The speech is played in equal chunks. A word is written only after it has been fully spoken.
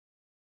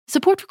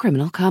Support for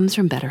Criminal comes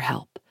from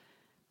BetterHelp.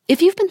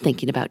 If you've been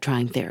thinking about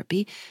trying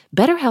therapy,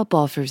 BetterHelp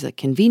offers a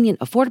convenient,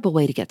 affordable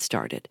way to get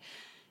started.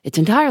 It's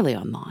entirely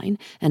online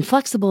and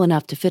flexible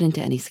enough to fit into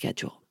any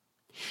schedule.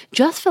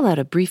 Just fill out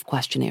a brief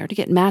questionnaire to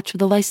get matched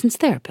with a licensed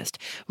therapist,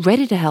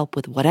 ready to help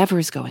with whatever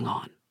is going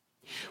on.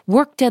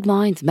 Work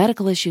deadlines,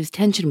 medical issues,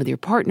 tension with your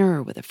partner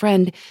or with a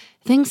friend,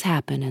 things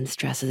happen and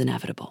stress is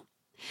inevitable.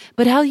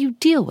 But how you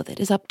deal with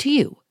it is up to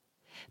you.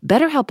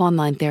 BetterHelp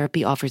Online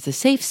Therapy offers a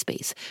safe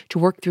space to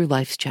work through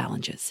life's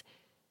challenges.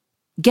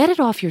 Get it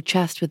off your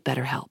chest with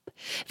BetterHelp.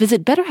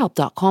 Visit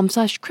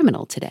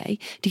BetterHelp.com/criminal today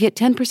to get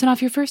 10% off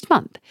your first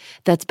month.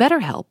 That's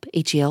BetterHelp,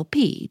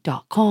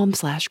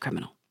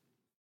 HELP.com/criminal.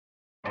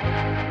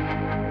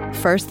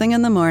 First thing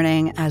in the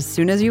morning, as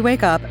soon as you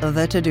wake up,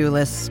 the to-do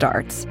list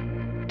starts.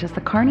 Does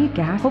the car need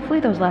gas? Hopefully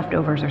those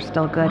leftovers are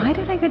still good. Why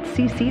did I get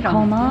CC'd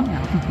on Mom?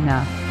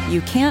 No.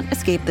 You can't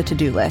escape the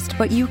to-do list,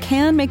 but you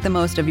can make the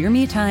most of your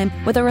me time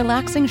with a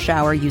relaxing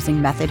shower using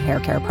Method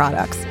Hair Care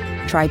products.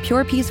 Try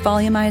Pure Peace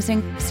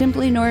Volumizing,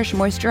 Simply Nourish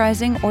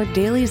Moisturizing, or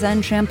Daily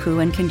Zen Shampoo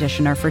and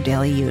Conditioner for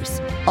daily use.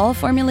 All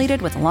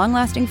formulated with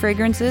long-lasting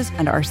fragrances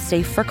and are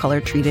safe for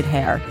color-treated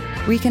hair.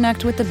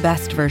 Reconnect with the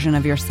best version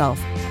of yourself.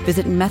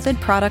 Visit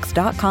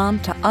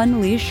methodproducts.com to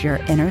unleash your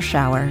inner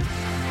shower.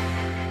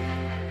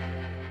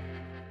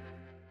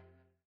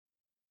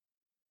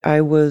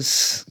 I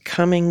was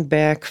coming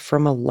back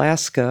from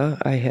Alaska.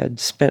 I had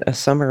spent a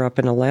summer up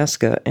in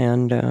Alaska,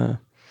 and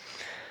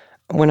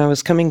when I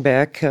was coming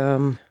back,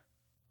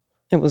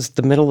 it was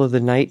the middle of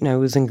the night, and I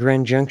was in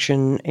Grand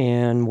Junction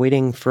and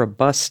waiting for a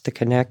bus to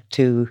connect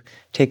to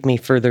take me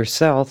further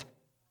south.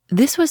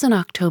 This was in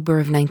October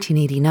of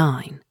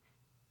 1989.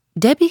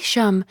 Debbie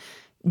Shum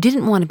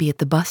didn't want to be at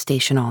the bus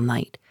station all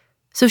night,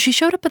 so she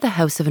showed up at the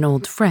house of an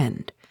old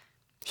friend.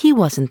 He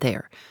wasn't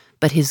there,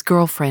 but his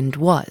girlfriend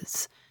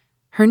was.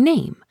 Her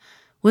name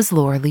was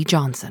Laura Lee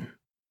Johnson.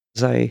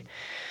 As I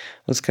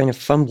was kind of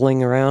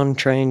fumbling around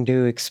trying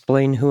to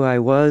explain who I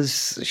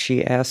was,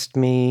 she asked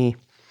me,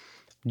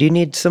 "Do you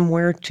need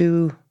somewhere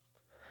to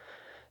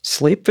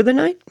sleep for the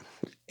night?"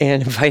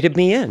 And invited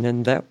me in.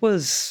 And that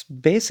was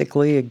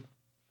basically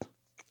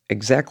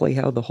exactly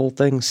how the whole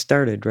thing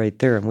started right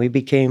there. And we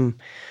became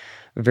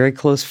very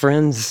close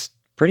friends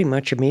pretty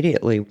much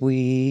immediately.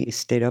 We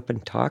stayed up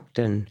and talked,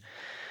 and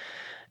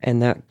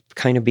that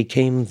kind of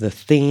became the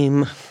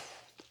theme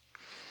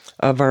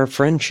of our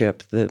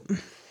friendship, that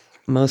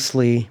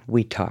mostly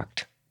we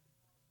talked.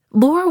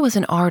 Laura was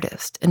an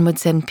artist and would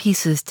send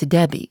pieces to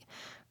Debbie.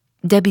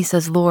 Debbie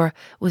says Laura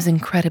was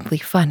incredibly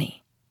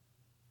funny.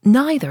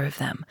 Neither of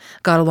them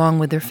got along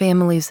with their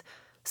families,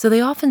 so they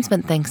often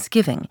spent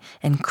Thanksgiving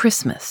and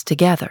Christmas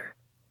together.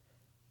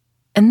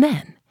 And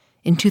then,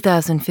 in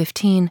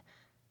 2015,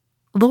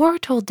 Laura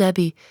told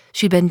Debbie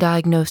she'd been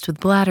diagnosed with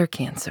bladder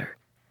cancer.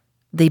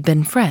 They'd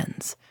been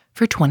friends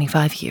for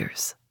 25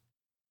 years.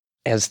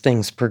 As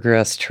things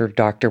progressed, her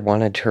doctor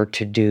wanted her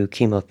to do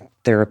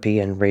chemotherapy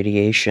and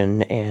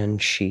radiation,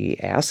 and she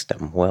asked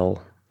them,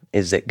 "Well,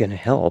 is it going to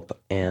help?"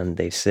 And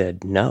they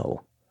said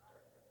no.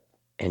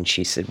 And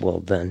she said, "Well,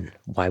 then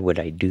why would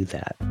I do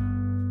that?"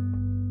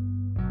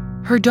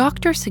 Her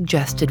doctor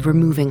suggested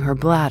removing her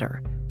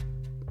bladder.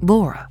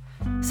 Laura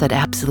said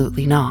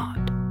absolutely not.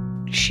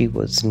 She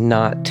was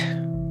not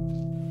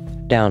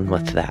down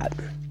with that.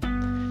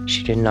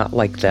 She did not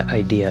like that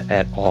idea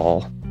at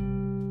all.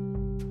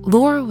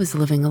 Laura was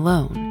living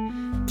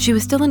alone. She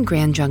was still in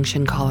Grand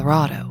Junction,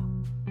 Colorado.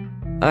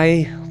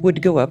 I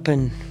would go up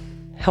and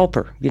help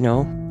her,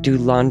 do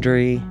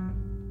laundry,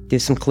 do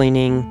some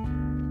cleaning,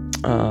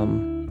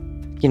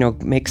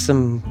 make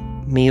some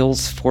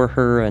meals for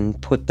her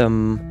and put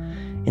them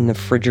in the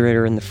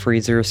refrigerator and the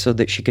freezer so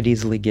that she could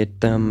easily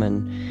get them,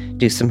 and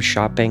do some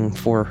shopping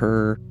for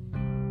her.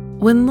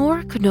 When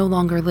Laura could no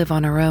longer live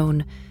on her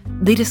own,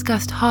 they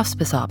discussed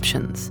hospice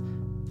options.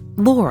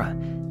 Laura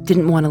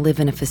didn't want to live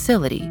in a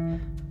facility,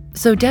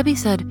 so Debbie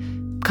said,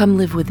 "Come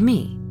live with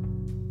me."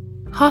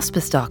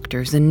 Hospice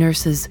doctors and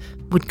nurses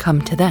would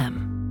come to them.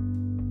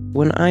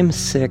 When I'm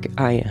sick,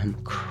 I am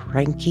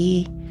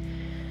cranky,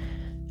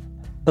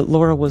 but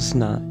Laura was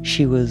not.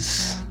 She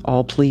was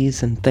all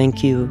please and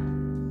thank you,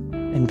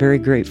 and very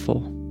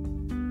grateful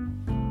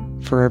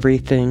for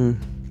everything,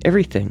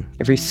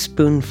 every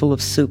spoonful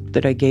of soup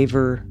that I gave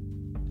her,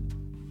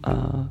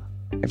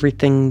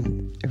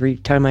 everything, every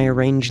time I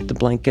arranged the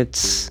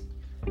blankets.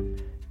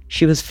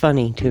 She was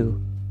funny, too.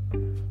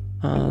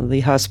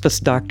 The hospice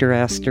doctor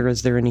asked her,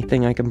 "Is there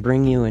anything I can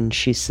bring you?" And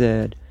she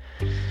said,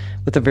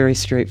 with a very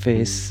straight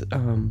face,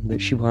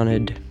 that she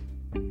wanted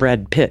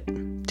Brad Pitt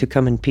to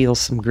come and peel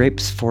some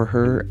grapes for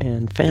her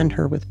and fan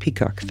her with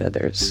peacock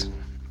feathers.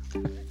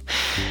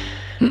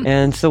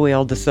 And so we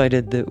all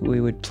decided that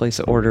we would place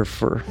an order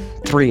for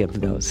 3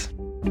 of those.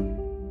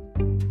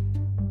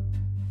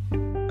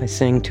 I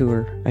sang to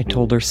her. I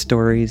told her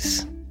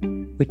stories.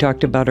 We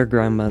talked about her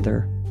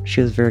grandmother. She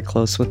was very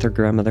close with her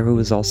grandmother, who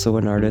was also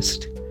an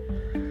artist.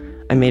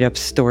 I made up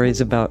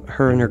stories about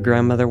her and her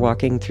grandmother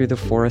walking through the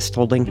forest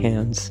holding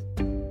hands.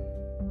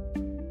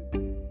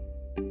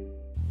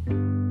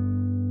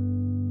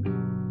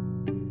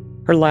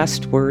 Her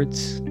last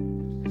words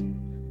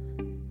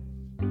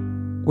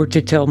were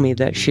to tell me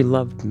that she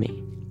loved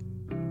me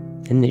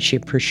and that she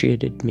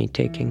appreciated me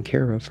taking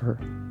care of her.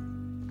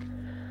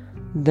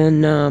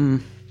 Then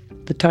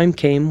the time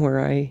came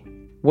where I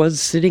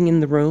was sitting in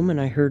the room and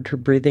I heard her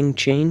breathing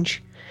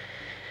change.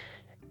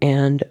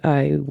 And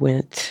I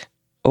went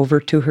over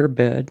to her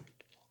bed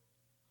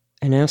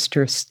and asked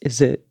her,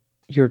 "Is it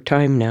your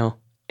time now?"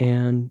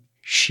 And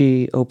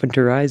she opened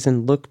her eyes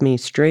and looked me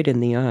straight in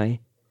the eye.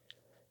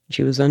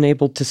 She was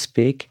unable to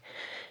speak,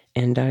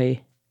 and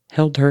I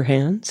held her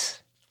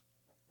hands,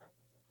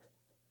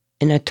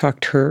 and I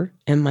talked her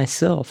and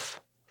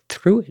myself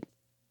through it.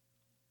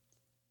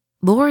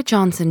 Laura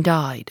Johnson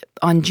died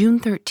on June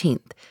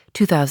 13th,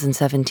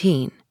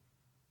 2017.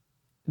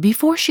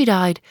 Before she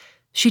died,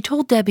 she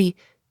told Debbie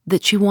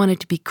that she wanted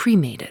to be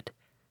cremated.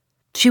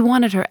 She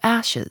wanted her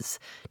ashes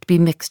to be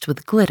mixed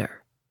with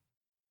glitter.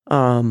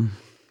 And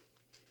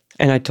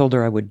I told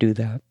her I would do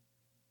that.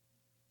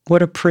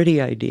 What a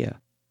pretty idea.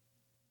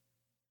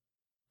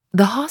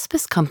 The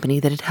hospice company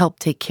that had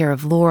helped take care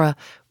of Laura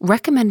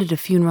recommended a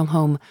funeral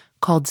home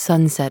called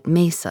Sunset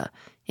Mesa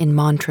in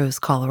Montrose,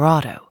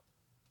 Colorado.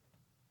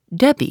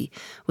 Debbie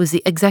was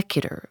the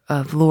executor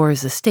of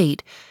Laura's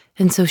estate,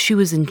 and so she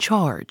was in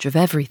charge of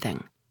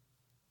everything.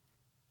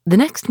 The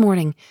next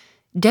morning,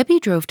 Debbie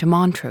drove to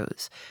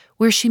Montrose,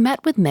 where she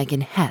met with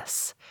Megan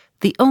Hess,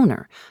 the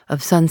owner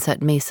of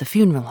Sunset Mesa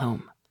Funeral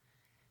Home.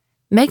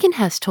 Megan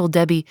Hess told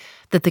Debbie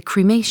that the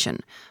cremation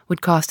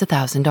would cost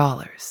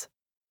 $1,000.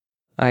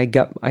 I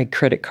got my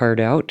credit card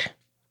out,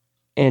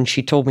 and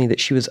she told me that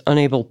she was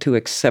unable to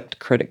accept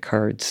credit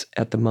cards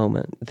at the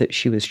moment, that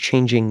she was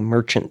changing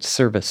merchant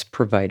service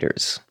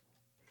providers.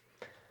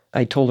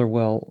 I told her,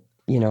 well,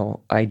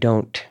 I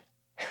don't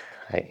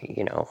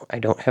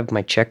have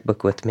my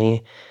checkbook with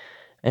me,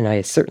 and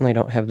I certainly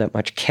don't have that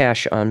much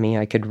cash on me.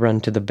 I could run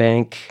to the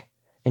bank.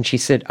 And she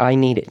said, I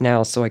need it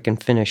now so I can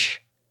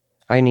finish.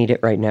 I need it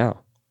right now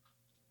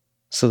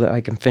so that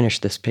I can finish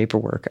this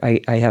paperwork.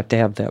 I have to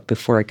have that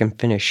before I can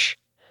finish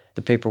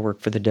the paperwork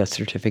for the death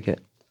certificate.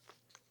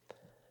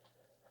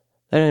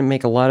 That didn't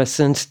make a lot of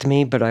sense to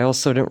me, but I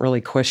also didn't really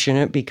question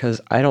it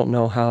because I don't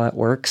know how it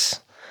works.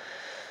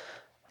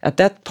 At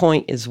that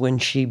point is when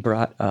she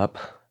brought up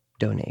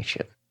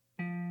donation.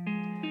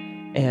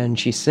 And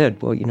she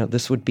said, well,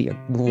 this would be a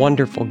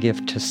wonderful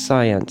gift to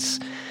science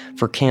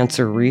for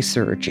cancer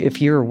research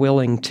if you're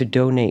willing to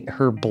donate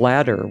her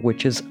bladder,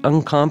 which is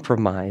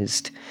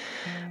uncompromised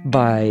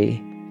by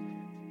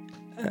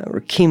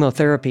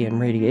chemotherapy and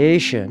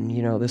radiation.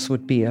 This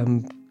would be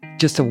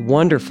just a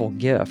wonderful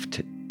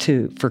gift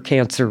for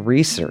cancer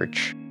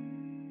research.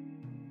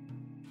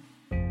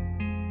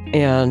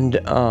 And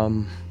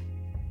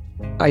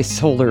I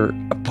told her,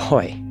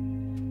 boy,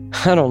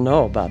 I don't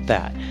know about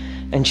that.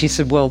 And she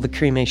said, well, the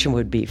cremation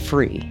would be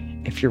free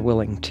if you're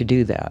willing to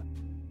do that.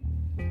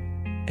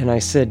 And I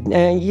said,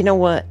 you know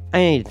what? I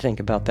need to think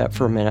about that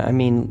for a minute. I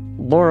mean,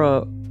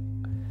 Laura,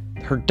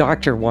 her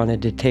doctor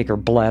wanted to take her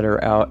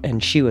bladder out,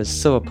 and she was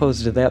so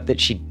opposed to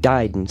that she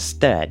died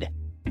instead.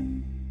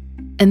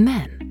 And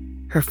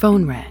then her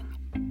phone rang.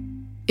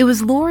 It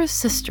was Laura's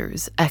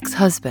sister's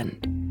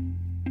ex-husband.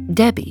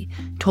 Debbie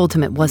told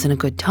him it wasn't a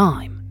good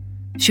time.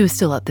 She was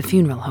still at the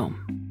funeral home.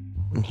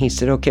 And he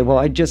said, okay, well,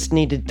 I just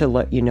needed to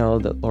let you know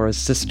that Laura's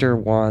sister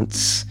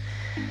wants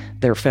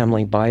their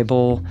family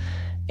Bible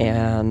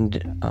and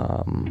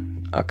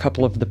a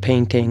couple of the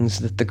paintings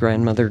that the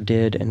grandmother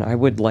did, and I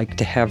would like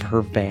to have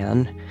her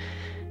van.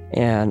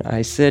 And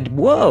I said,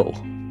 whoa,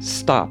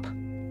 stop.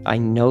 I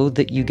know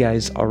that you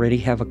guys already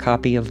have a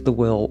copy of the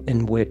will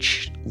in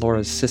which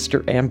Laura's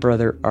sister and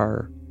brother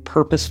are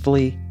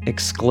purposefully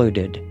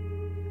excluded.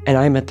 And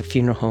I'm at the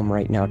funeral home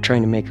right now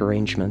trying to make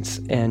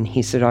arrangements. And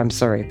he said, I'm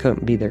sorry, I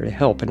couldn't be there to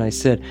help. And I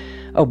said,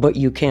 oh, but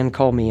you can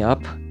call me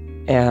up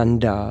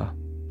and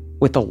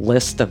with a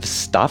list of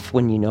stuff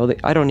when you know that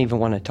I don't even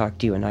want to talk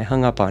to you. And I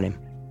hung up on him.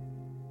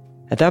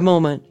 At that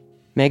moment,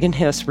 Megan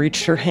Hess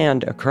reached her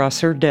hand across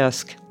her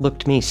desk,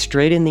 looked me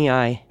straight in the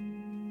eye,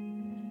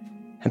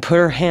 and put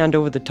her hand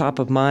over the top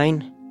of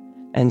mine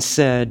and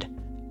said,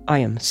 I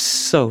am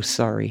so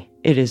sorry.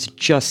 It is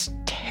just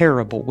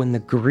terrible when the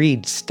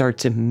greed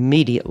starts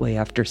immediately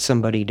after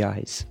somebody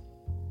dies.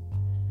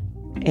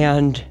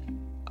 And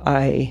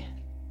I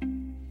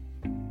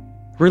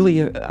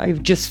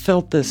just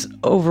felt this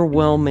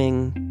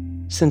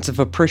overwhelming sense of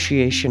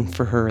appreciation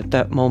for her at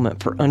that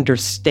moment, for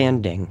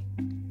understanding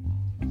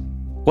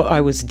what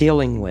I was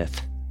dealing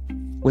with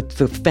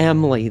the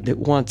family that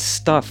wants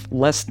stuff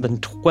less than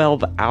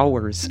 12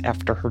 hours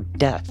after her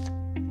death.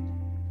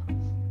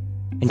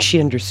 And she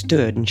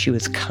understood, and she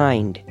was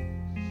kind.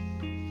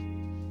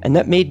 And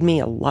that made me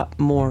a lot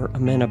more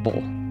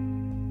amenable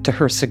to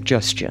her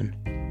suggestion.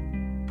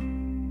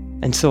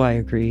 And so I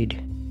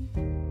agreed.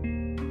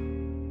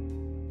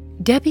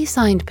 Debbie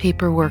signed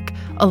paperwork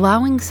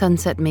allowing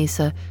Sunset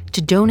Mesa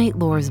to donate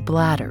Laura's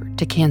bladder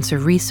to cancer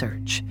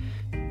research,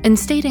 and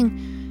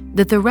stating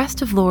that the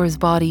rest of Laura's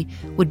body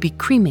would be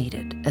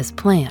cremated as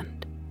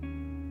planned.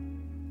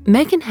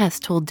 Megan Hess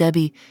told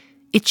Debbie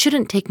it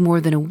shouldn't take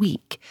more than a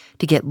week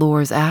to get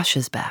Laura's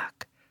ashes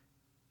back.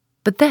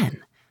 But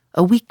then,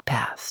 a week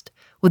passed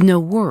with no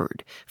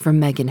word from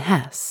Megan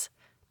Hess,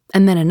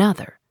 and then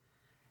another.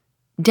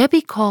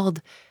 Debbie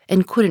called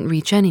and couldn't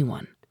reach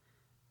anyone.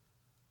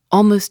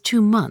 Almost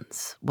 2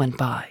 months went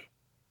by.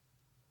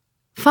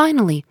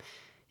 Finally,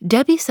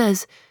 Debbie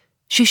says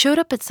she showed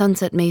up at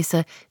Sunset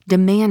Mesa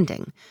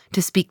demanding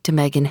to speak to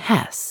Megan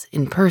Hess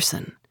in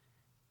person.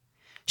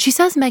 She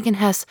says Megan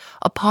Hess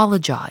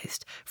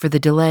apologized for the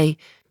delay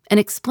and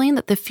explained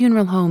that the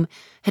funeral home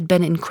had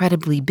been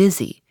incredibly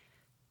busy.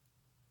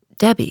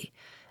 Debbie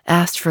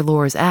asked for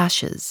Laura's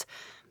ashes,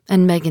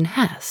 and Megan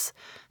Hess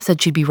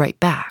said she'd be right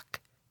back.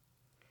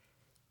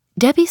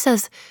 Debbie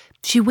says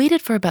she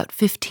waited for about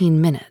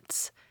 15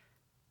 minutes,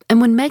 and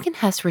when Megan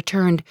Hess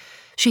returned,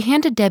 she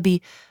handed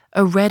Debbie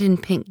a red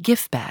and pink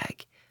gift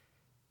bag.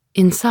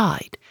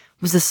 Inside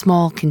was a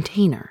small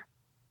container.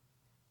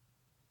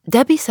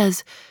 Debbie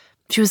says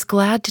she was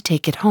glad to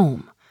take it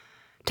home,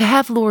 to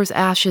have Laura's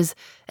ashes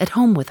at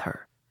home with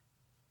her.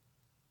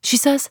 She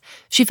says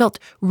she felt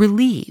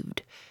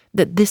relieved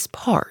that this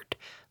part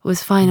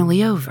was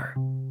finally over.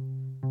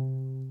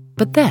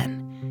 But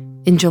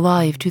then, in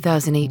July of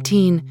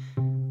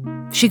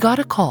 2018, she got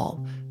a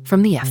call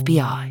from the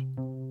FBI.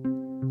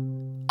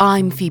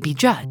 I'm Phoebe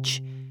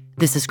Judge.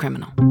 This is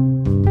Criminal.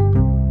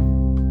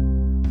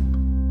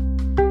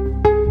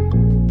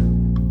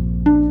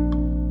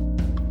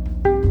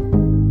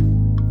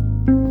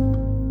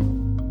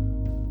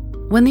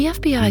 When the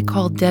FBI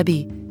called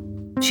Debbie,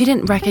 she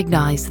didn't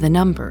recognize the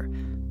number,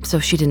 so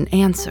she didn't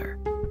answer.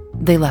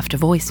 They left a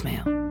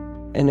voicemail.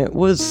 And it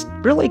was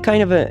really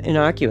kind of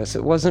innocuous.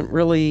 It wasn't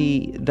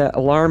really that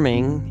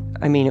alarming.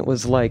 I mean, it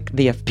was like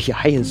the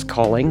FBI is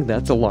calling.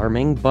 That's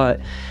alarming. But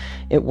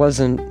it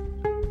wasn't.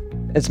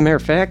 As a matter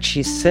of fact,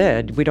 she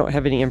said, we don't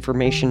have any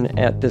information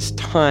at this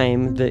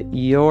time that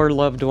your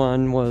loved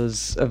one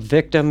was a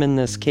victim in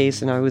this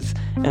case. And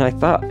I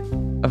thought,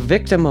 a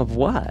victim of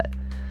what?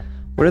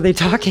 What are they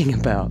talking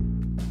about?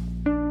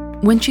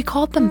 When she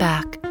called them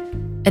back,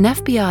 an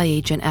FBI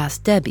agent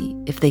asked Debbie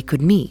if they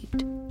could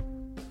meet.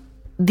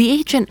 The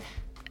agent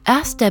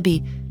asked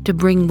Debbie to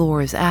bring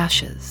Laura's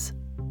ashes.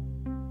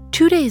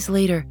 2 days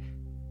later,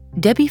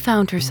 Debbie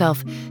found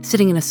herself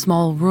sitting in a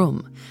small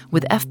room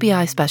with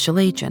FBI Special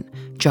Agent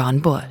John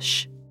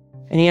Bush.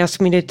 And he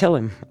asked me to tell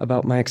him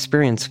about my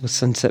experience with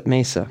Sunset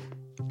Mesa.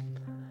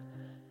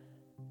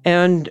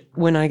 And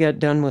when I got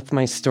done with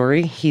my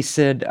story, he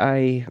said,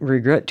 I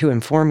regret to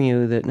inform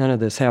you that none of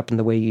this happened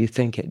the way you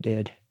think it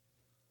did.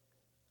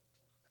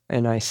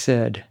 And I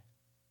said,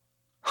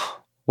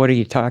 what are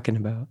you talking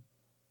about?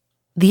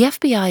 The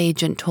FBI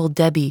agent told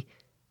Debbie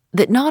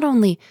that not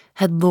only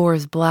had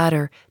Laura's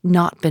bladder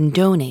not been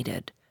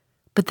donated,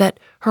 but that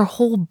her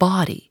whole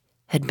body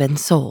had been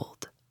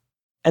sold.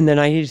 And then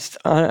I just,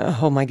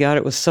 oh my God,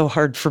 it was so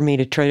hard for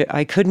me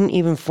I couldn't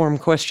even form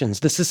questions.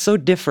 This is so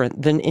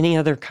different than any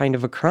other kind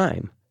of a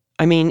crime.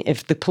 I mean,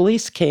 if the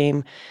police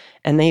came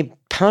and they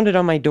pounded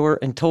on my door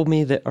and told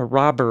me that a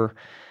robber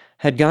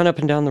had gone up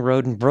and down the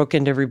road and broke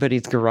into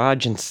everybody's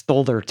garage and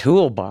stole their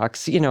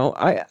toolbox,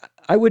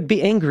 I would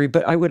be angry,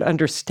 but I would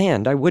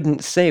understand. I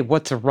wouldn't say,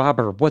 what's a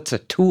robber? What's a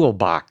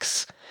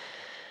toolbox?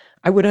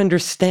 I would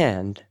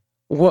understand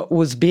what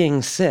was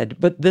being said,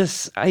 but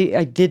this,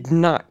 I did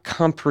not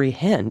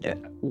comprehend.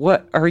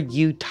 What are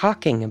you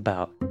talking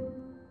about?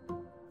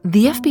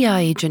 The FBI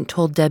agent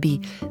told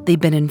Debbie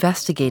they'd been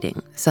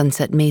investigating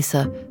Sunset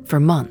Mesa for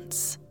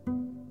months.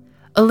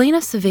 Elena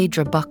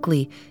Saavedra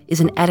Buckley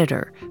is an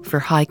editor for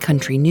High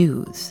Country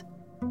News.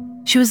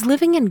 She was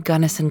living in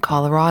Gunnison,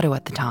 Colorado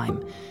at the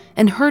time,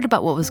 and heard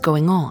about what was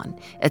going on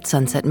at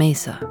Sunset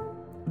Mesa.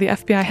 The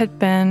FBI had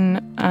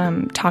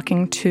been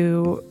talking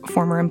to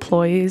former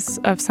employees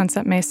of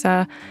Sunset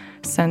Mesa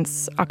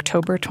since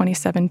October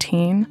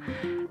 2017,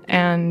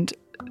 and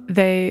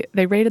they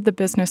raided the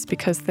business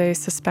because they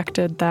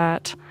suspected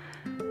that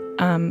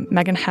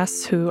Megan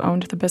Hess, who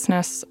owned the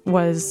business,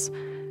 was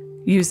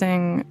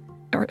using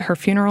her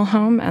funeral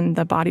home and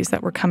the bodies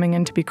that were coming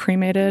in to be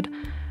cremated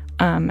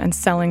and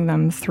selling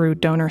them through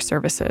Donor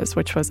Services,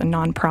 which was a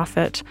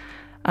nonprofit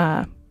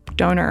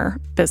donor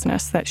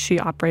business that she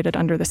operated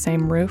under the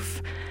same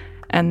roof,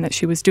 and that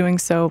she was doing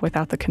so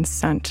without the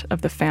consent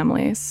of the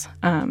families,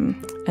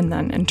 and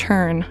then in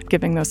turn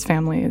giving those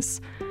families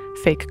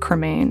fake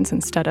cremains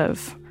instead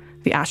of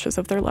the ashes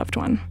of their loved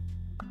one.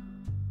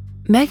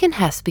 Megan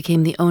Hess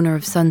became the owner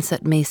of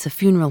Sunset Mesa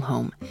Funeral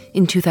Home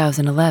in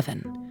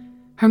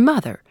 2011. Her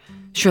mother,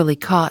 Shirley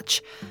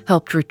Koch,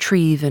 helped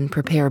retrieve and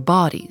prepare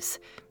bodies,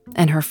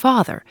 and her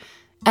father,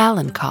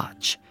 Alan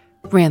Koch,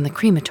 ran the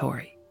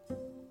crematory.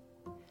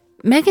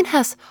 Megan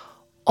Hess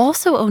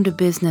also owned a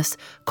business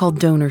called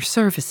Donor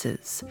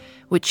Services,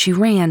 which she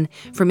ran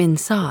from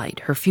inside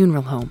her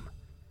funeral home.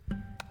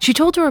 She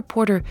told a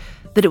reporter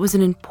that it was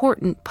an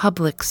important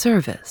public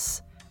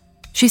service.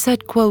 She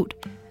said, quote,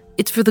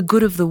 "It's for the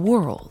good of the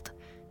world,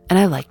 and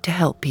I like to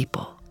help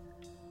people."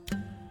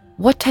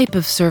 What type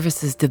of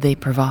services did they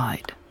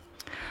provide?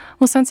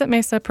 Well, Sunset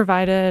Mesa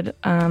provided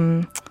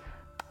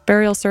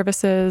burial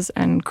services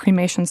and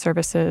cremation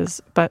services,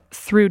 but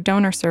through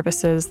donor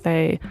services,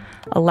 they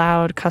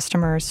allowed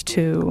customers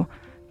to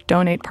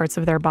donate parts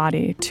of their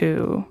body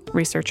to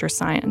research or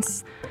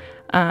science.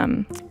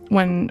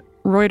 When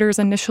Reuters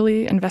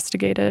initially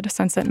investigated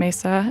Sunset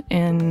Mesa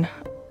in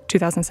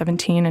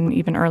 2017 and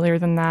even earlier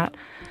than that,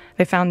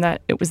 they found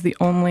that it was the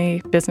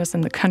only business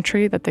in the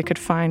country that they could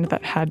find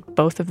that had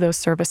both of those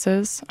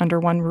services under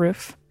one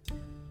roof.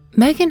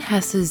 Megan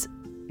Hess's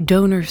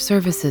donor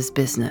services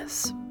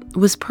business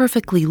was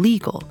perfectly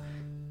legal,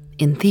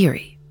 in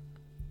theory.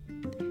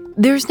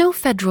 There's no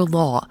federal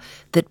law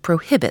that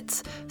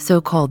prohibits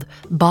so-called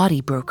body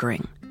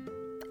brokering,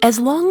 as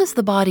long as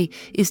the body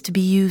is to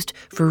be used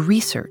for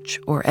research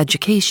or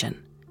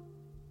education.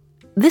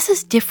 This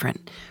is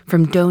different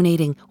from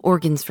donating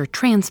organs for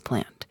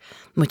transplant,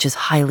 which is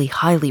highly,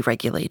 highly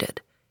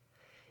regulated.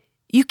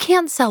 You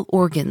can't sell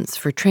organs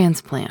for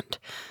transplant.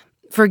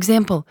 For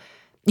example,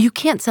 you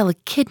can't sell a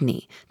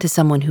kidney to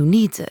someone who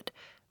needs it.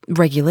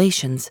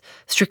 Regulations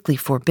strictly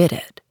forbid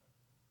it.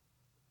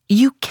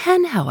 You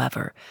can,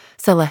 however,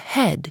 sell a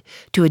head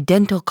to a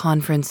dental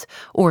conference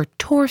or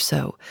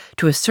torso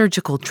to a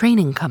surgical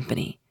training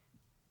company.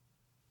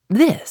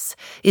 This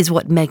is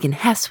what Megan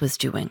Hess was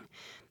doing,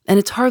 and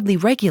it's hardly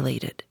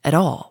regulated at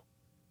all.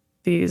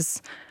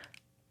 These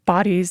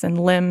bodies and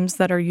limbs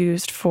that are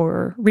used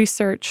for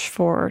research,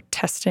 for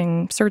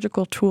testing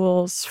surgical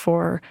tools,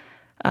 for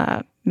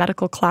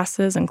medical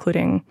classes,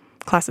 including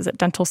classes at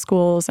dental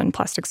schools and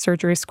plastic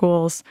surgery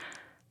schools,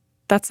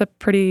 that's a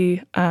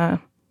pretty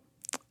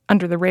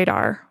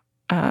under-the-radar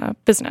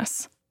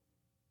business.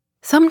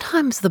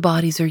 Sometimes the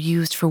bodies are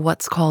used for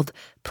what's called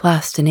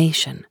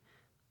plastination,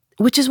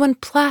 which is when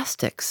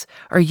plastics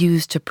are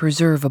used to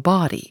preserve a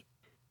body.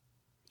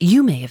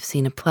 You may have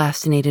seen a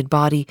plastinated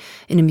body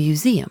in a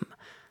museum.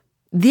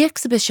 The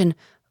exhibition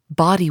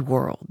Body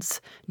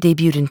Worlds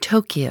debuted in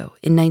Tokyo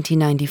in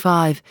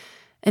 1995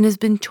 and has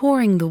been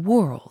touring the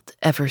world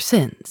ever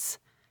since.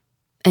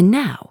 And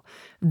now,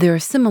 there are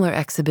similar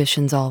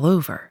exhibitions all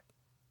over.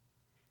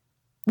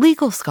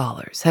 Legal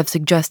scholars have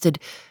suggested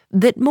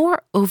that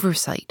more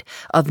oversight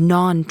of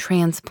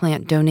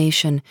non-transplant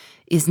donation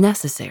is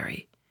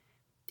necessary.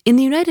 In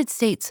the United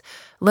States,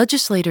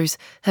 legislators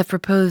have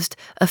proposed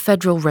a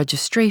federal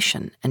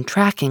registration and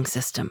tracking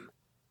system.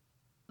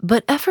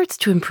 But efforts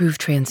to improve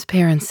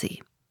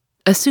transparency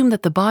assume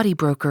that the body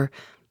broker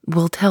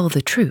will tell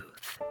the truth.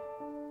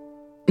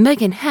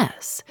 Megan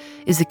Hess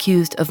is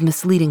accused of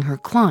misleading her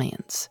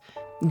clients,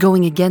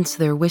 going against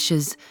their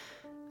wishes,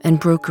 and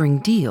brokering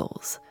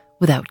deals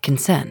without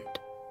consent.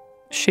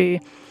 She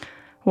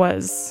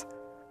was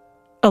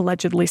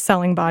allegedly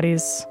selling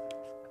bodies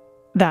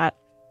that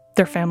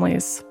their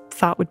families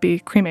thought would be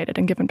cremated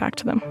and given back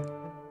to them.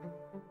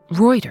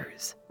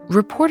 Reuters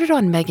reported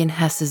on Megan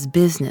Hess's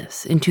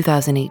business in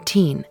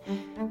 2018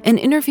 and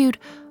interviewed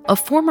a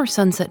former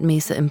Sunset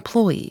Mesa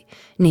employee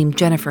named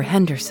Jennifer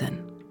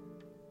Henderson.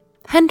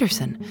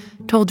 Henderson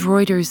told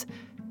Reuters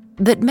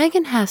that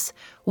Megan Hess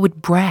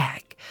would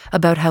brag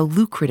about how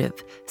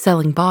lucrative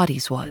selling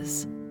bodies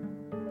was.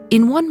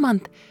 In 1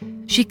 month,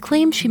 she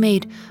claimed she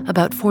made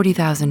about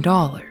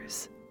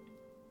 $40,000.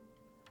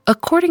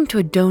 According to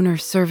a donor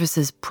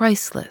services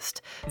price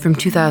list from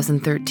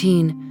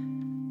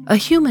 2013, a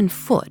human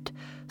foot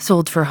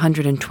sold for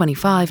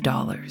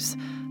 $125,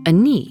 a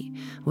knee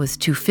was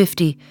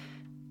 $250,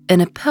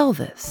 and a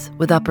pelvis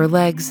with upper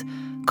legs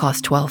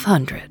cost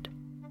 $1,200.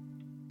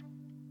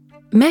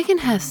 Megan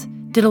Hess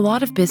did a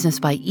lot of business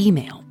by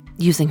email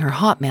using her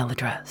Hotmail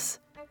address.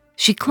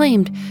 She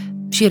claimed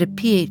she had a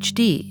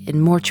PhD in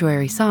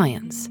mortuary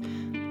science,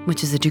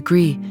 which is a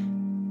degree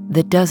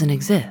that doesn't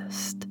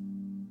exist.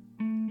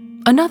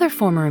 Another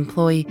former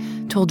employee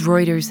told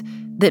Reuters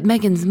that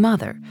Megan's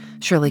mother,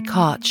 Shirley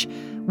Koch,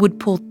 would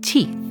pull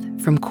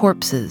teeth from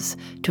corpses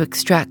to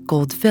extract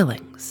gold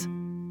fillings.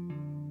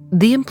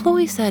 The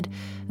employee said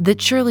that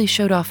Shirley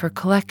showed off her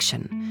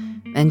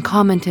collection and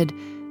commented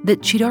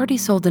that she'd already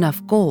sold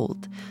enough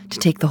gold to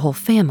take the whole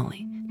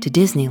family to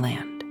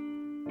Disneyland.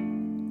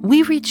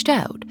 We reached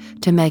out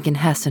to Megan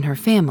Hess and her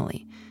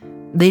family.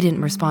 They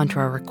didn't respond to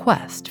our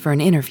request for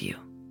an interview.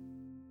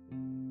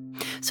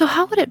 So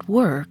how would it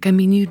work? I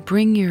mean, you'd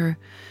bring your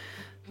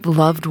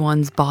loved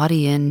one's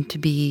body in to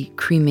be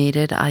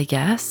cremated, I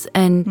guess.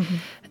 And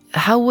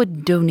how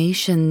would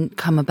donation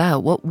come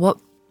about?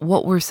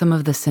 What were some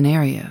of the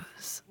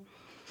scenarios?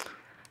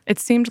 It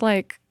seemed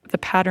like the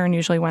pattern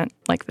usually went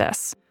like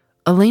this.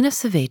 Elena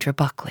Saavedra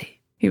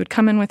Buckley. You would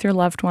come in with your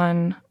loved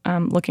one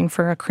looking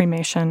for a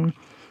cremation.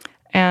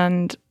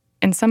 And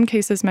in some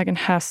cases, Megan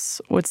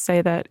Hess would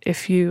say that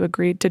if you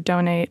agreed to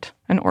donate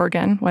an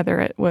organ,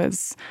 whether it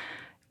was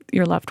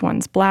your loved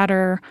one's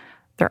bladder,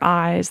 their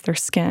eyes, their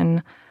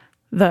skin,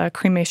 the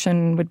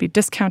cremation would be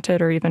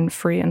discounted or even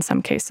free in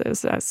some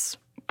cases, as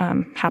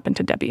happened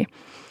to Debbie.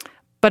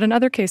 But in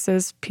other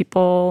cases,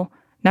 people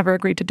never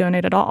agreed to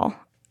donate at all.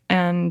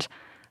 And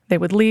they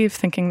would leave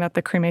thinking that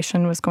the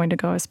cremation was going to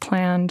go as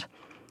planned.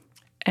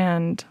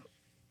 And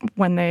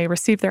when they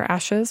received their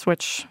ashes,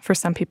 which for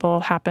some people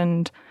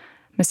happened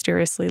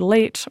mysteriously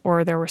late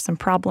or there were some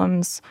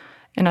problems.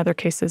 In other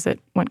cases, it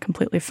went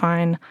completely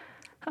fine.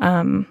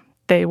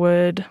 They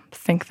would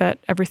think that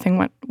everything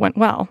went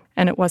well.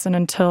 And it wasn't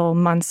until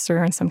months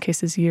or in some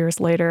cases years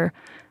later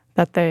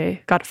that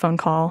they got a phone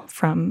call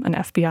from an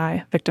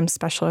FBI victim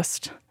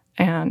specialist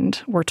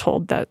and were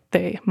told that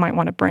they might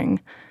want to bring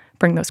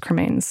those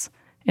cremains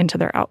into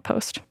their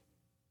outpost.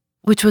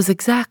 Which was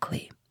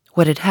exactly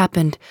what had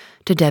happened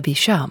to Debbie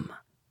Shum.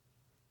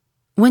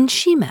 When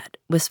she met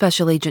with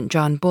Special Agent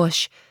John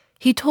Bush,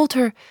 he told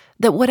her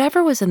that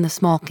whatever was in the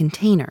small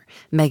container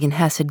Megan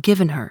Hess had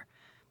given her,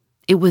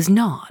 it was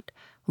not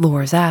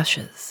Laura's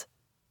ashes.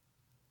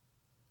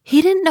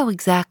 He didn't know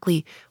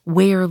exactly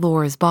where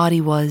Laura's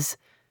body was,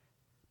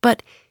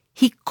 but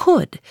he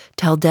could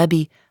tell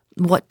Debbie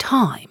what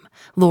time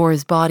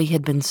Laura's body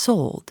had been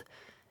sold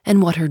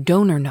and what her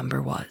donor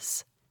number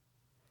was.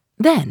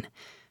 Then,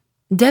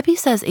 Debbie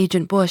says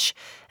Agent Bush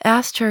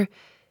asked her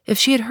if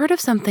she had heard of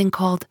something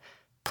called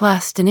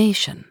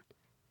plastination.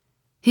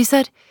 He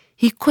said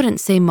he couldn't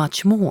say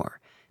much more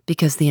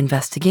because the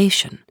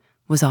investigation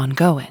was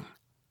ongoing.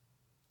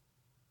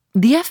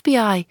 The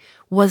FBI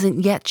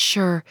wasn't yet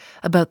sure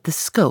about the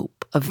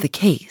scope of the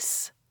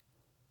case.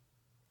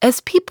 As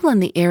people in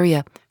the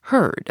area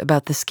heard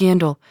about the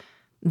scandal,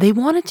 they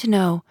wanted to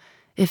know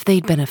if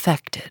they'd been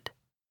affected.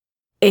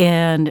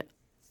 And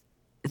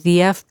the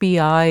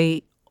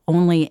FBI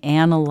only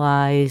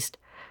analyzed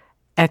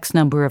X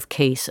number of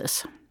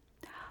cases.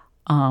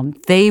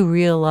 They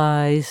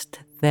realized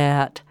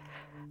that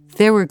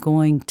there were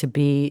going to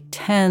be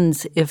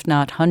tens, if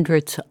not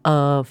hundreds,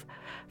 of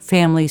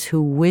families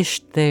who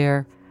wished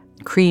their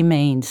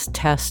cremains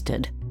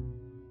tested.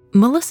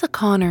 Melissa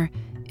Connor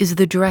is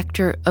the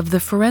director of the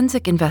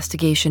Forensic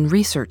Investigation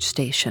Research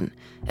Station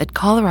at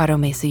Colorado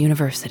Mesa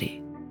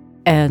University.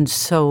 And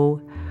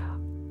so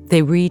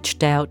they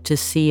reached out to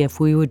see if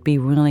we would be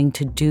willing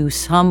to do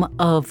some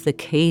of the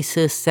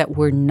cases that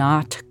were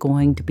not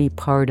going to be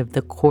part of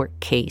the court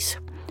case,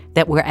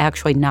 that were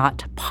actually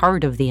not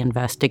part of the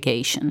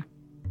investigation.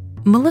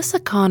 Melissa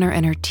Connor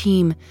and her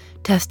team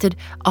tested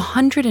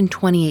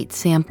 128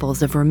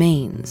 samples of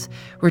remains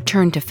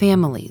returned to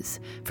families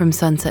from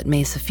Sunset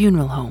Mesa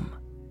Funeral Home.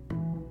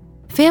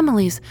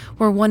 Families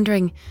were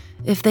wondering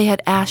if they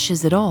had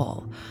ashes at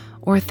all,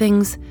 or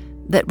things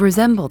that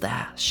resembled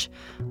ash,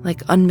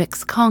 like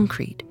unmixed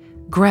concrete,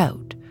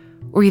 grout,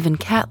 or even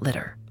cat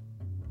litter.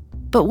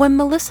 But when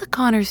Melissa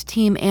Connor's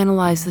team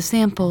analyzed the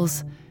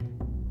samples,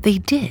 they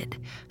did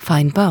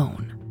find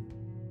bone.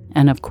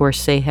 And of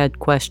course, they had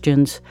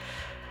questions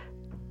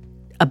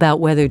about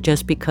whether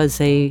just because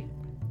they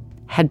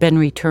had been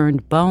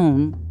returned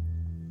bone,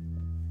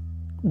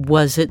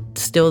 was it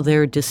still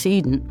their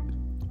decedent?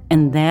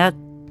 And that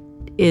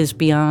is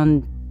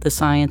beyond the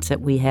science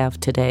that we have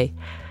today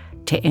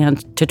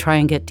to try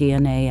and get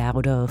DNA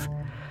out of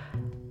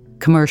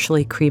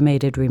commercially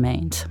cremated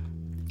remains.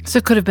 So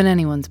it could have been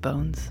anyone's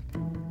bones.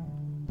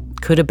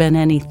 Could have been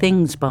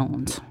anything's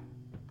bones.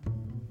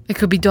 It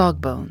could be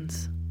dog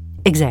bones.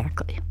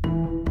 Exactly.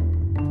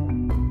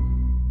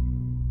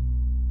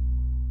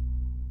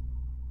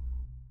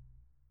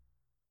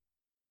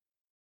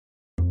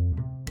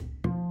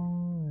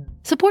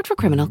 Support for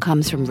Criminal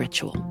comes from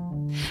Ritual.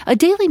 A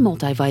daily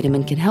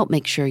multivitamin can help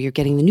make sure you're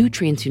getting the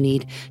nutrients you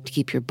need to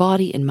keep your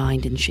body and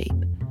mind in shape.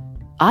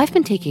 I've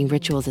been taking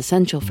Ritual's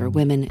Essential for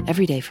Women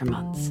every day for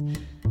months.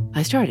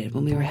 I started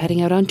when we were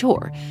heading out on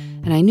tour,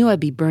 and I knew I'd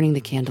be burning the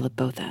candle at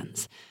both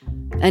ends.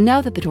 And now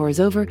that the tour is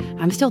over,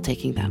 I'm still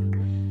taking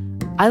them.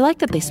 I like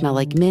that they smell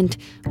like mint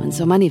when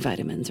so many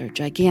vitamins are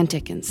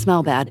gigantic and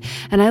smell bad,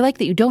 and I like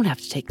that you don't have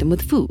to take them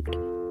with food.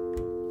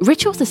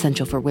 Ritual's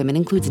Essential for Women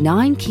includes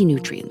 9 key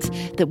nutrients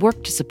that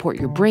work to support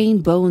your brain,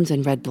 bones,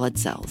 and red blood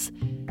cells.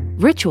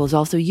 Ritual is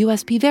also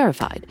USP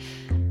verified.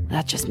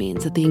 That just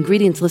means that the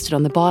ingredients listed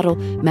on the bottle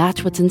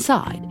match what's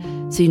inside,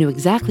 so you know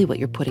exactly what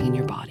you're putting in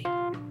your body.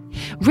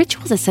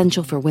 Ritual's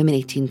Essential for Women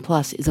 18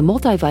 Plus is a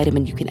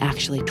multivitamin you can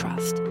actually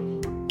trust.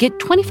 Get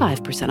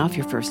 25% off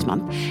your first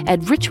month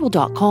at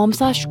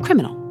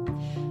ritual.com/criminal.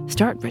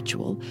 Start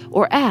Ritual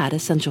or add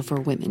Essential for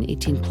Women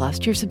 18 Plus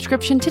to your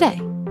subscription today.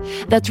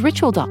 That's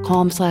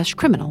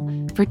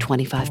ritual.com/criminal for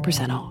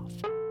 25% off.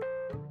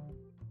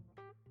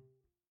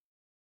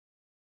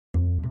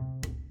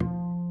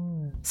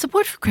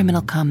 Support for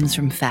Criminal comes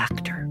from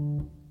Factor.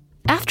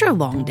 After a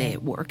long day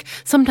at work,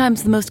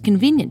 sometimes the most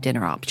convenient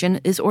dinner option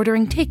is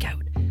ordering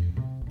takeout.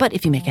 But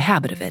if you make a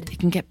habit of it, it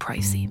can get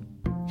pricey.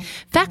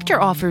 Factor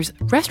offers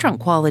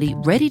restaurant-quality,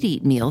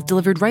 ready-to-eat meals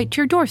delivered right to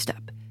your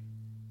doorstep.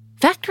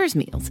 Factor's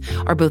meals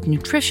are both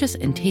nutritious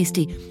and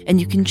tasty, and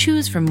you can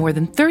choose from more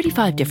than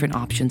 35 different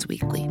options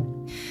weekly.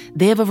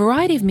 They have a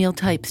variety of meal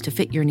types to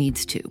fit your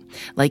needs too,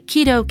 like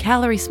keto,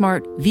 calorie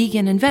smart,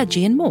 vegan, and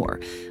veggie, and more,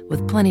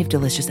 with plenty of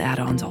delicious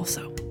add-ons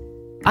also.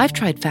 I've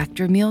tried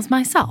Factor meals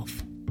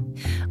myself.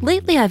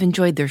 Lately, I've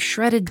enjoyed their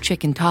shredded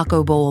chicken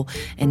taco bowl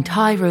and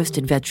Thai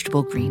roasted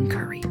vegetable green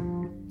curry.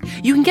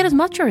 You can get as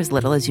much or as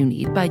little as you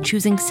need by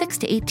choosing 6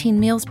 to 18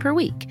 meals per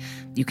week.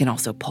 You can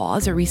also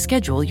pause or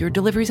reschedule your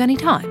deliveries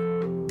anytime.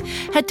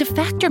 Head to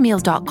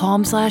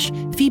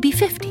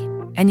factormeals.com/Phoebe50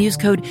 and use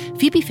code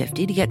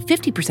Phoebe50 to get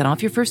 50%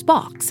 off your first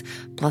box,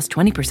 plus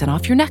 20%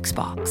 off your next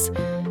box.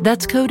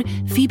 That's code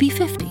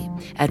Phoebe50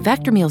 at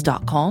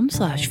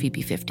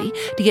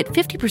factormeals.com/Phoebe50 to get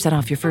 50%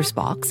 off your first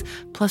box,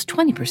 plus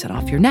 20%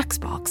 off your next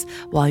box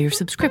while your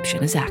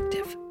subscription is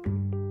active.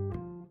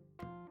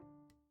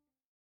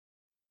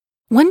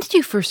 When did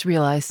you first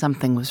realize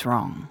something was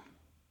wrong?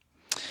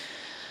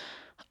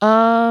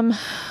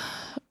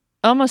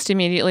 Almost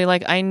immediately.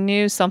 Like, I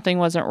knew something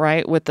wasn't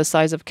right with the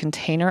size of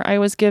container I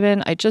was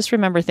given. I just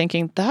remember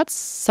thinking,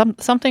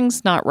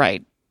 something's not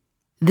right.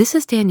 This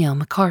is Danielle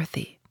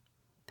McCarthy.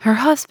 Her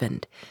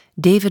husband,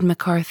 David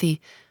McCarthy,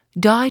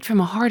 died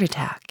from a heart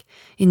attack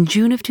in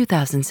June of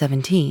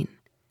 2017.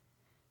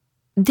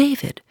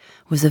 David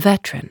was a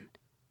veteran.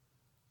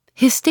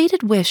 His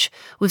stated wish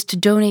was to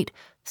donate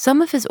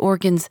some of his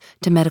organs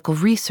to medical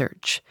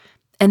research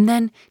and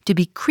then to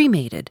be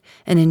cremated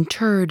and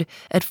interred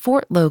at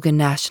Fort Logan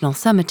National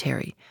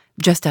Cemetery,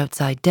 just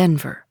outside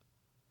Denver.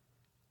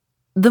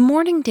 The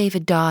morning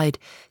David died,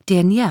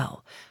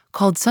 Danielle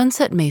called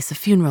Sunset Mesa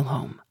Funeral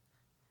Home.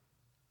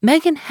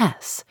 Megan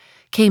Hess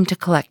came to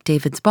collect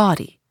David's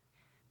body.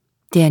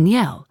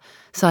 Danielle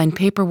signed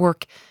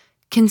paperwork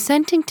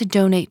consenting to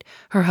donate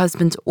her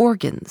husband's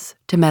organs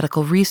to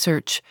medical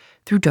research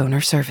through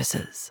donor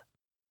services.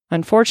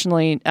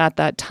 Unfortunately, at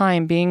that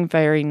time, being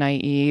very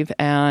naive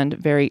and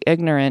very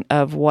ignorant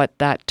of what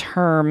that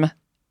term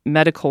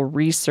medical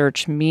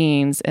research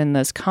means in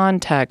this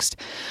context,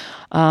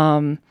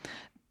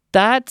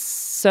 that's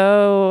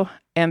so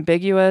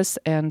ambiguous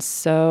and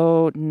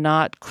so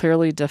not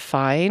clearly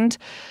defined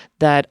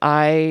that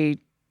I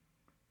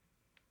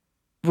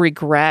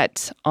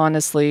regret,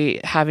 honestly,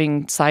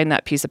 having signed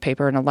that piece of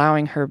paper and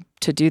allowing her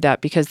to do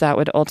that, because that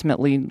would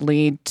ultimately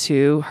lead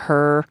to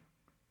her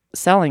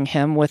selling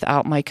him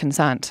without my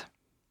consent.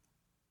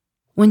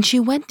 When she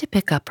went to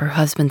pick up her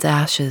husband's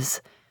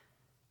ashes,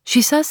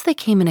 she says they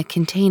came in a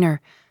container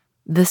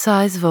the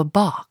size of a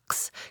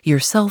box your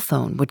cell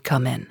phone would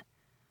come in.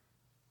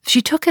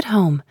 She took it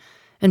home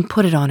and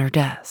put it on her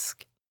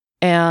desk.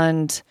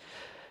 And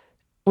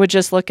would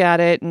just look at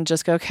it and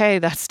just go, okay,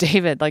 that's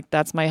David, like,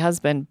 that's my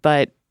husband.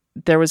 But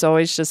there was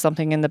always just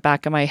something in the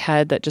back of my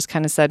head that just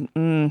kind of said,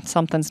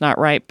 something's not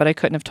right. But I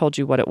couldn't have told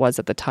you what it was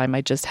at the time.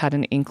 I just had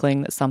an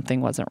inkling that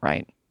something wasn't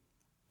right.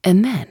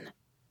 And then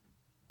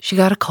she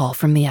got a call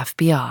from the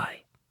FBI.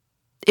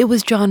 It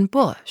was John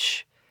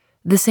Bush,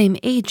 the same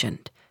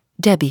agent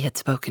Debbie had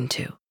spoken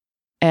to.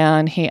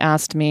 And he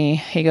asked me,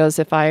 he goes,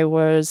 if I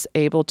was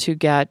able to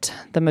get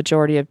the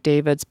majority of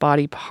David's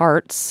body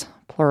parts,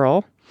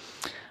 plural,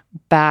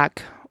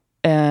 back,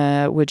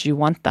 would you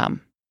want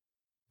them?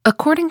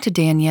 According to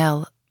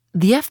Danielle,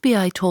 the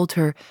FBI told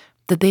her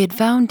that they had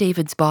found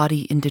David's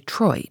body in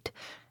Detroit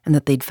and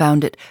that they'd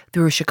found it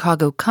through a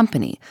Chicago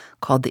company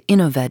called the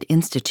Innoved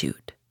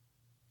Institute.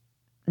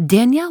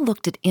 Danielle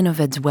looked at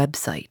Innoved's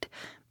website.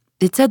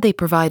 It said they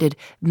provided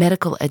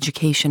medical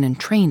education and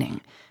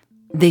training.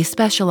 They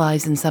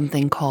specialize in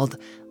something called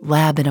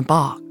Lab in a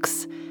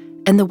Box.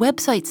 And the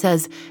website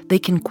says they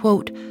can,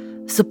 quote,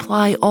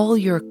 supply all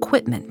your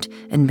equipment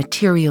and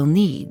material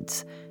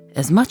needs,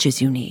 as much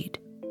as you need,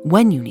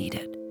 when you need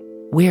it,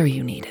 where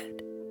you need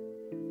it.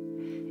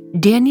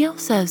 Danielle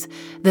says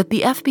that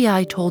the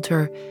FBI told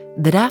her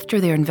that after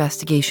their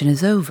investigation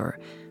is over,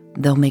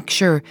 they'll make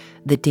sure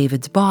that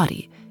David's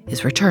body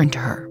is returned to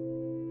her.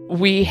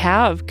 We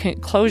have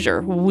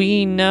closure.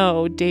 We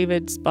know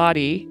David's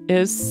body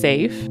is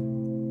safe.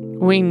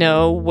 We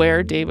know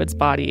where David's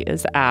body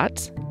is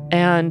at.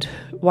 And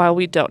while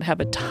we don't have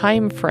a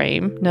time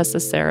frame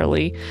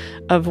necessarily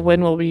of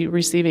when we'll be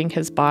receiving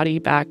his body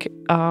back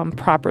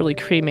properly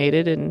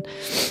cremated and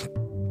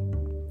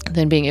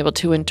then being able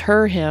to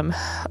inter him,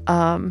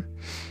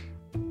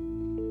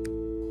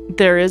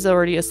 there is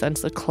already a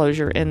sense of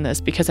closure in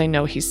this because I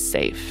know he's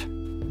safe.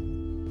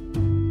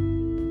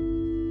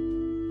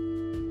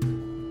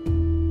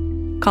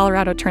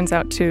 Colorado turns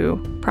out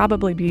to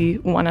probably be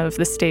one of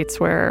the states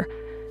where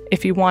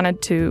if you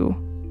wanted to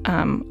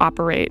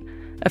operate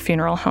a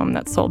funeral home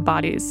that sold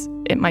bodies,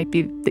 it might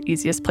be the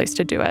easiest place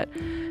to do it.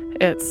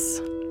 It's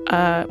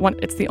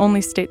the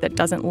only state that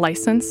doesn't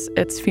license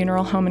its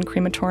funeral home and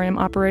crematorium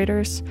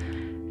operators.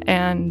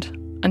 And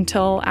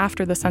until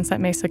after the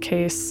Sunset Mesa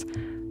case,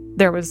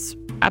 there was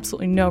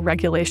absolutely no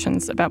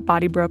regulations about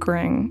body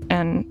brokering,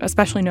 and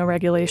especially no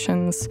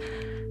regulations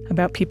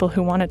about people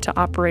who wanted to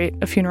operate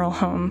a funeral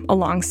home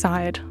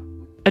alongside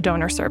a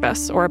donor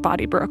service or a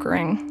body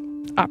brokering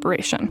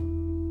operation.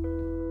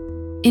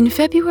 In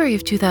February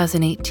of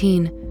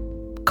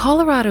 2018,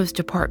 Colorado's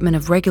Department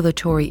of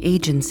Regulatory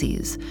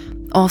Agencies,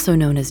 also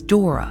known as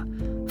DORA,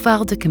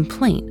 filed a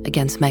complaint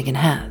against Megan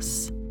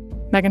Hess.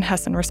 Megan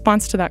Hess, in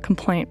response to that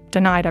complaint,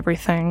 denied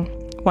everything.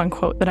 One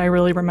quote that I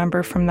really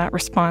remember from that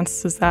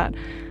response is that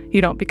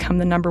you don't become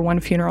the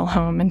 #1 funeral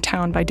home in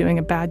town by doing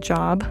a bad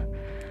job.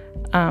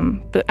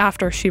 But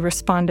after she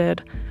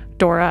responded,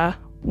 DORA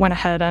went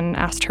ahead and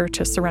asked her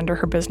to surrender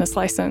her business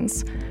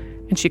license,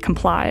 and she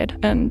complied,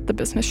 and the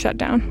business shut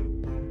down.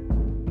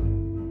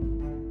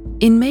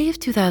 In May of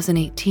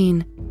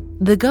 2018,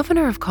 the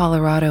governor of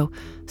Colorado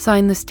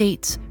signed the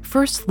state's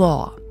first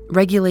law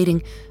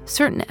regulating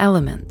certain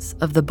elements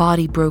of the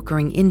body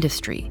brokering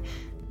industry,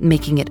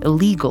 making it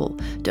illegal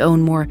to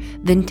own more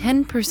than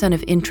 10%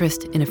 of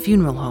interest in a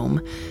funeral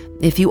home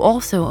if you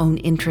also own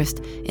interest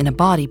in a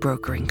body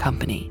brokering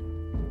company.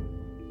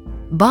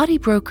 Body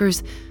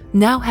brokers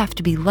now have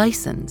to be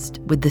licensed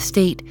with the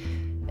state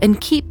and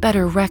keep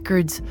better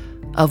records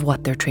of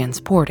what they're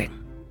transporting.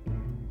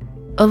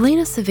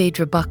 Elena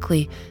Saavedra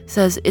Buckley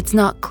says it's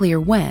not clear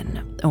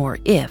when or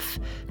if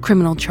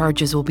criminal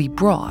charges will be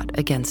brought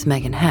against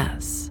Megan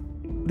Hess.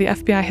 The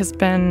FBI has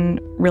been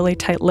really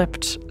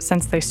tight-lipped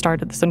since they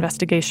started this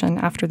investigation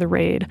after the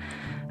raid.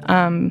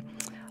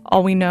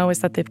 All we know is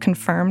that they've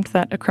confirmed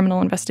that a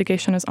criminal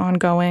investigation is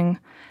ongoing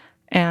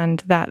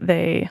and that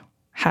they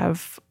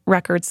have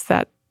records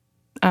that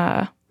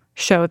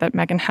show that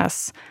Megan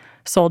Hess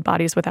sold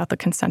bodies without the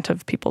consent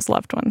of people's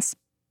loved ones.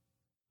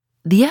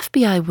 The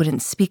FBI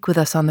wouldn't speak with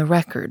us on the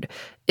record,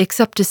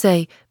 except to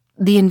say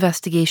the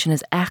investigation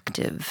is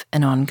active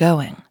and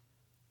ongoing.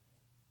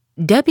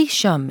 Debbie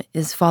Shum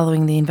is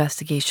following the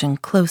investigation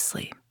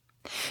closely.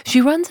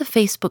 She runs a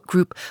Facebook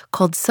group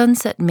called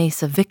Sunset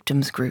Mesa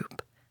Victims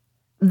Group.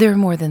 There are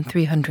more than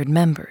 300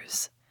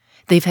 members.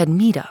 They've had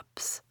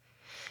meetups.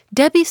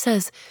 Debbie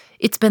says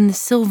it's been the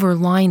silver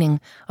lining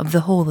of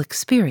the whole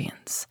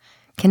experience,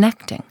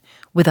 connecting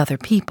with other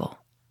people.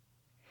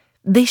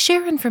 They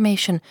share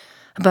information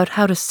about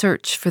how to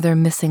search for their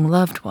missing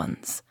loved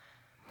ones.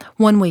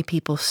 One way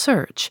people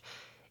search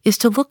is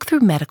to look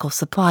through medical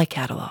supply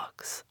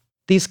catalogs.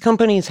 These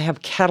companies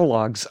have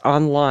catalogs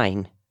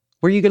online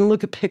where you can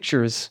look at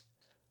pictures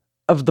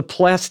of the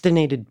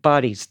plastinated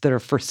bodies that are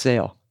for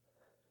sale.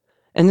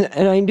 And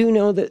I do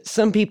know that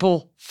some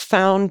people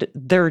found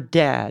their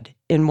dad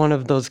in one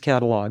of those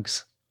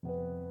catalogs.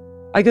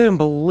 I couldn't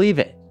believe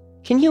it.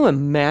 Can you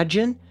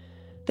imagine?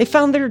 They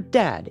found their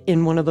dad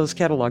in one of those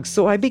catalogs.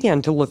 So I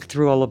began to look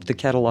through all of the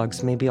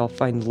catalogs. Maybe I'll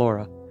find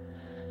Laura.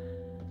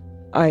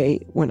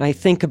 When I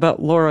think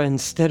about Laura,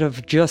 instead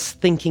of just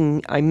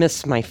thinking I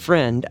miss my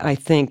friend, I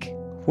think,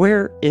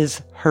 where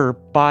is her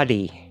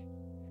body?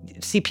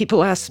 See,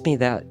 people ask me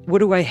that. What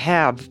do I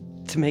have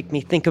to make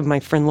me think of my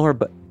friend Laura?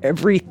 But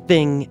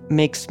everything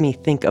makes me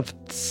think of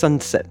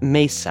Sunset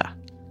Mesa.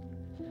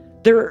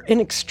 They're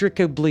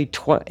inextricably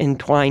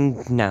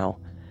entwined now.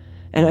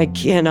 And I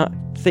cannot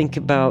think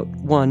about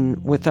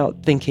one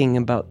without thinking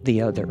about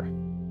the other.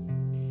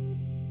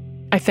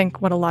 I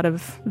think what a lot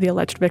of the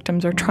alleged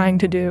victims are trying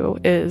to do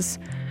is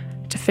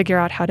to figure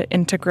out how to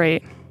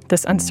integrate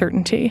this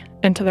uncertainty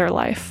into their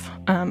life.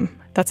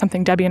 That's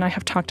something Debbie and I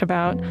have talked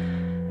about,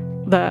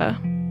 the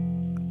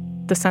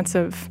sense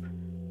of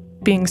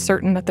being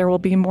certain that there will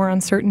be more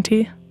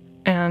uncertainty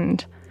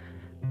and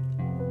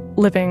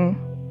living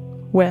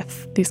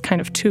with these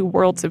kind of two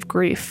worlds of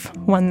grief,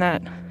 one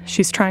that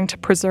she's trying to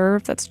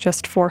preserve that's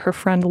just for her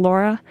friend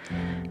Laura,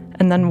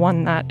 and then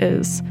one that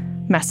is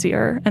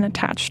messier and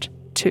attached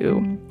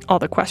to all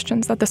the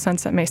questions that the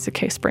Sunset Mesa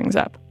case brings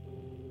up.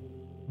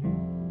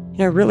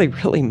 I really,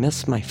 really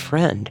miss my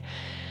friend.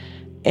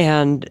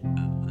 And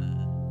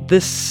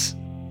this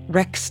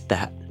wrecks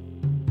that.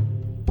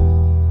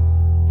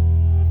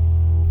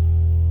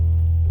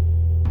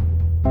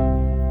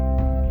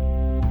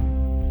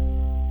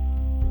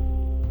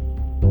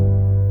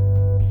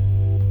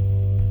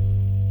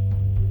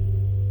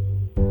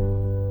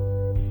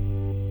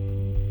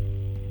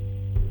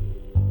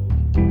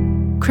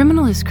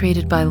 Criminal is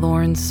created by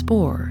Lauren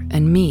Spohr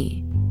and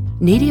me.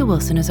 Nadia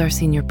Wilson is our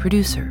senior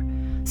producer.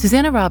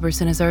 Susanna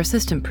Robertson is our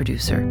assistant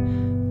producer.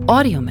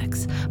 Audio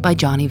mix by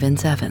Johnny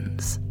Vince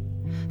Evans.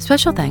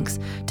 Special thanks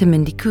to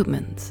Mindy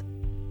Koopmans.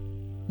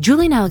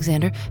 Julian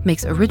Alexander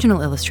makes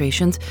original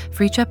illustrations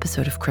for each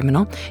episode of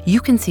Criminal.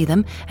 You can see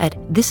them at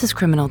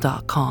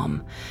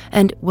thisiscriminal.com.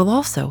 And we'll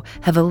also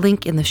have a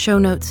link in the show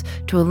notes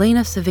to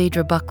Elena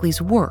Saavedra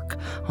Buckley's work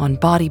on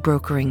body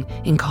brokering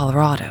in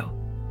Colorado.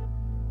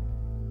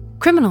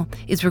 Criminal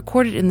is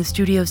recorded in the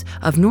studios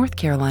of North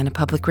Carolina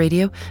Public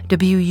Radio,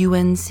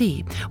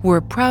 WUNC. We're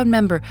a proud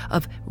member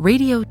of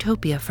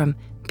Radiotopia from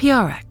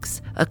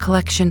PRX, a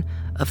collection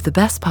of the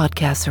best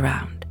podcasts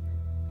around.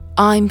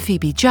 I'm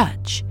Phoebe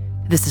Judge.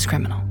 This is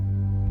Criminal.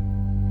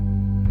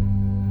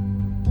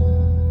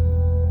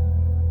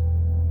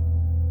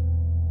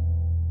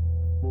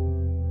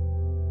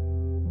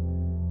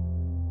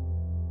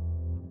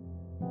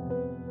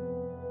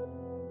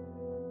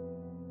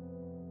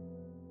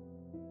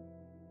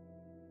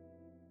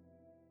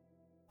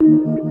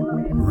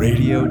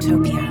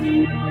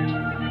 Radiotopia.